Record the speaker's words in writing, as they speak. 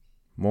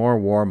More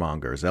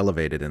warmongers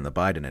elevated in the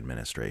Biden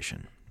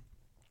administration.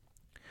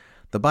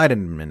 The Biden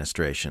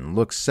administration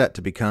looks set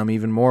to become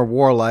even more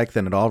warlike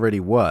than it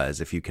already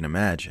was, if you can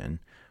imagine,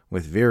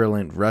 with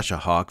virulent Russia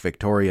hawk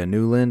Victoria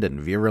Nuland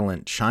and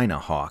virulent China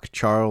hawk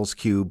Charles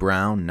Q.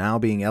 Brown now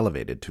being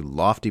elevated to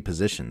lofty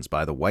positions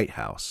by the White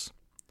House.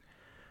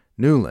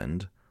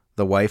 Nuland,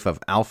 the wife of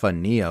Alpha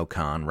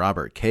neocon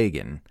Robert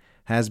Kagan,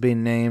 has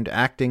been named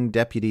acting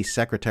Deputy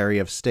Secretary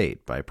of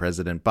State by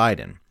President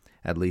Biden,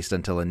 at least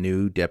until a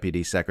new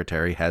Deputy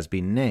Secretary has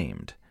been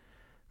named.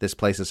 This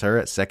places her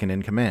at second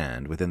in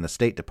command within the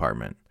State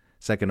Department,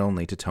 second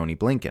only to Tony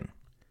Blinken.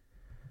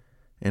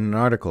 In an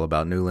article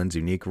about Nuland's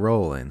unique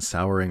role in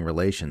souring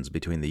relations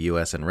between the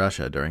U.S. and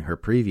Russia during her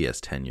previous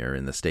tenure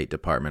in the State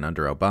Department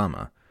under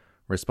Obama,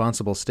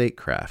 Responsible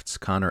Statecraft's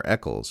Connor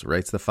Eccles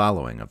writes the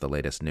following of the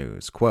latest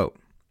news, quote,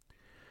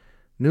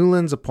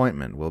 Nuland's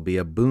appointment will be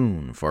a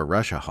boon for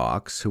Russia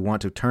hawks who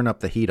want to turn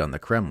up the heat on the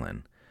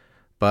Kremlin,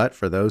 but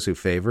for those who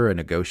favor a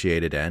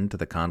negotiated end to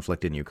the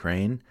conflict in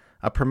Ukraine,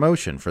 a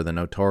promotion for the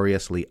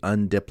notoriously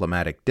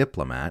undiplomatic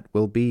diplomat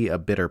will be a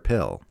bitter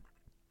pill.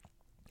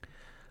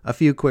 A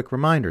few quick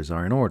reminders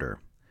are in order.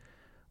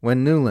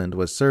 When Nuland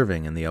was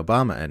serving in the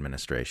Obama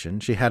administration,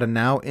 she had a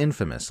now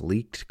infamous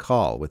leaked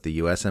call with the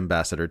U.S.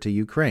 ambassador to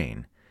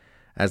Ukraine.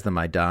 As the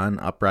Maidan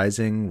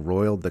uprising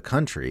roiled the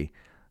country,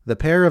 the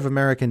pair of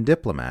American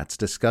diplomats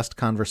discussed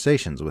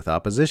conversations with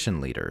opposition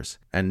leaders,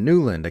 and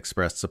Nuland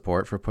expressed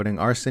support for putting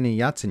Arseniy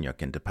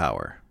Yatsenyuk into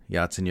power.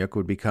 Yatsenyuk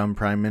would become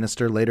prime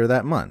minister later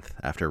that month,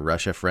 after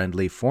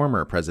Russia-friendly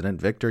former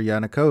President Viktor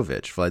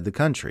Yanukovych fled the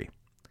country.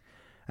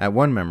 At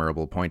one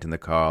memorable point in the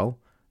call,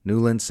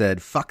 Nuland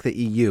said, "Fuck the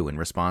EU," in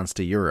response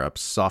to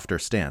Europe's softer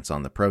stance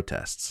on the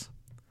protests.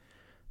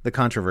 The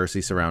controversy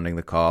surrounding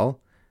the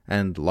call,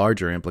 and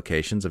larger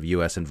implications of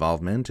U.S.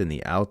 involvement in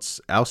the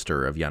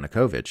ouster of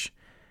Yanukovych,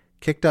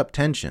 kicked up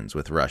tensions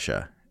with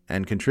Russia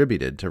and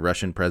contributed to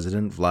Russian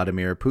President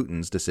Vladimir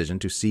Putin's decision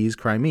to seize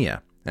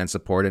Crimea and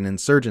support an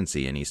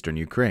insurgency in eastern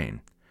Ukraine.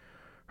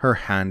 Her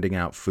handing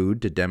out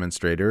food to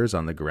demonstrators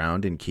on the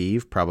ground in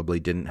Kyiv probably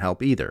didn't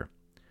help either.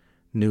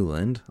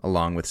 Nuland,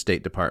 along with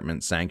State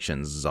Department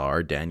sanctions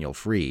czar Daniel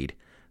Fried,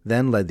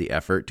 then led the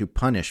effort to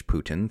punish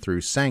Putin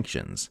through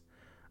sanctions.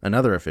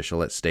 Another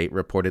official at State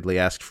reportedly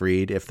asked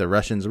Fried if the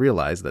Russians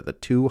realized that the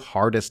two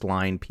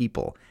hardest-line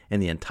people in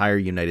the entire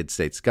United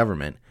States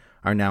government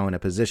are now in a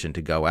position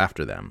to go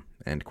after them,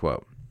 end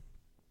quote.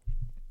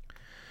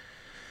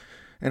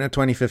 In a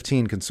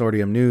 2015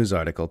 Consortium News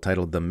article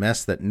titled The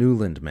Mess That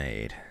Nuland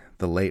Made,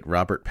 the late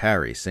Robert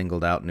Parry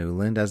singled out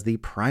Nuland as the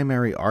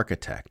primary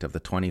architect of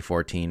the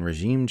 2014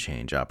 regime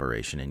change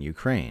operation in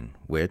Ukraine,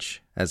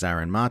 which, as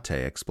Aaron Mate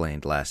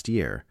explained last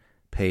year,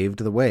 paved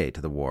the way to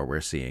the war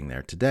we're seeing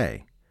there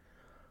today.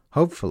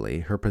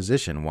 Hopefully, her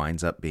position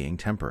winds up being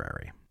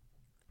temporary.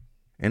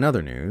 In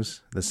other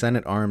news, the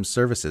Senate Armed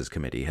Services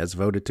Committee has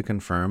voted to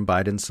confirm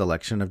Biden's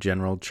selection of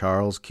General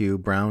Charles Q.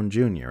 Brown,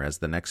 Jr. as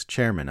the next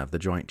chairman of the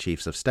Joint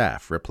Chiefs of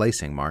Staff,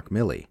 replacing Mark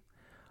Milley.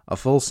 A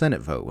full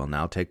Senate vote will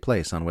now take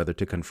place on whether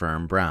to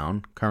confirm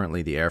Brown,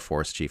 currently the Air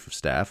Force Chief of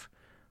Staff,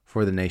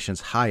 for the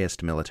nation's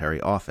highest military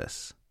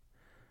office.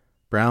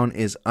 Brown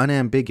is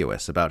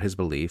unambiguous about his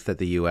belief that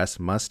the U.S.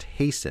 must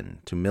hasten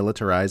to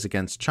militarize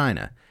against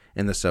China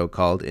in the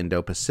so-called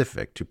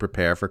Indo-Pacific to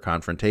prepare for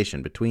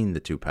confrontation between the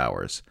two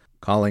powers,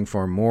 calling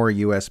for more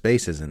U.S.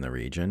 bases in the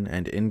region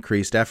and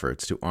increased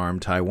efforts to arm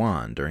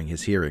Taiwan during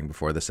his hearing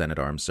before the Senate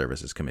Armed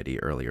Services Committee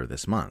earlier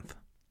this month.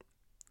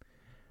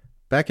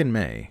 Back in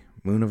May,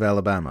 Moon of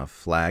Alabama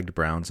flagged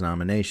Brown's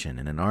nomination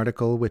in an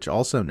article which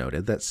also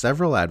noted that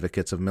several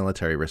advocates of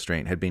military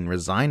restraint had been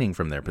resigning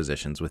from their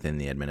positions within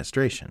the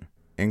administration,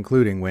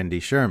 including Wendy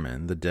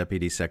Sherman, the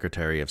Deputy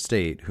Secretary of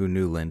State who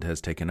Nuland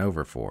has taken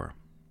over for.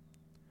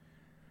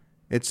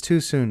 It's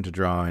too soon to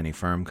draw any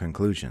firm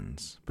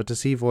conclusions, but to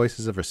see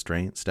voices of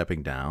restraint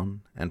stepping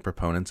down and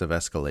proponents of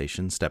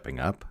escalation stepping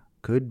up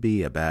could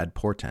be a bad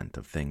portent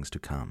of things to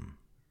come.